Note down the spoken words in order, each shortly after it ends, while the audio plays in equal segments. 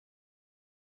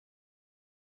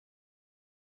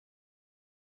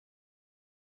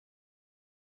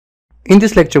In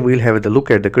this lecture, we'll have a look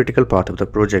at the critical path of the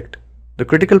project. The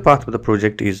critical path of the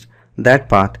project is that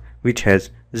path which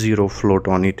has zero float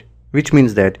on it, which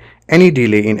means that any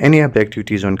delay in any of the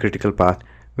activities on critical path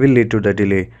will lead to the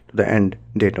delay to the end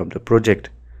date of the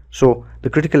project. So the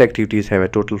critical activities have a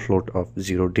total float of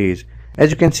 0 days.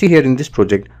 As you can see here in this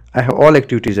project, I have all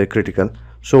activities are critical,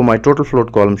 so my total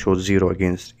float column shows 0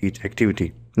 against each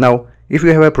activity. Now, if you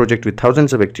have a project with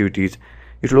thousands of activities,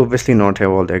 it will obviously not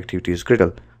have all the activities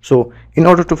critical. So in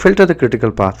order to filter the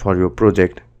critical path for your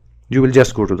project, you will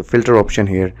just go to the filter option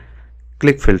here,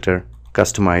 click filter,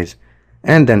 customize,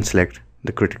 and then select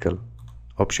the critical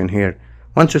option here.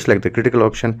 Once you select the critical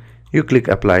option, you click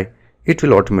apply, it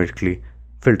will automatically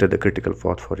filter the critical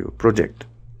path for your project.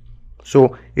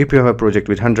 So if you have a project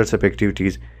with hundreds of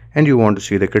activities and you want to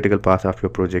see the critical path of your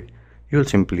project, you will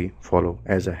simply follow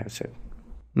as I have said.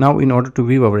 Now in order to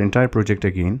view our entire project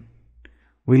again,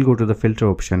 we'll go to the filter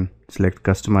option, select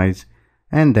customize,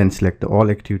 and then select the all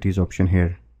activities option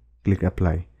here, click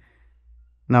apply.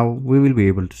 Now we will be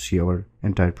able to see our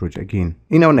entire project again.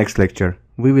 In our next lecture,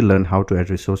 we will learn how to add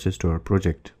resources to our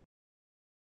project.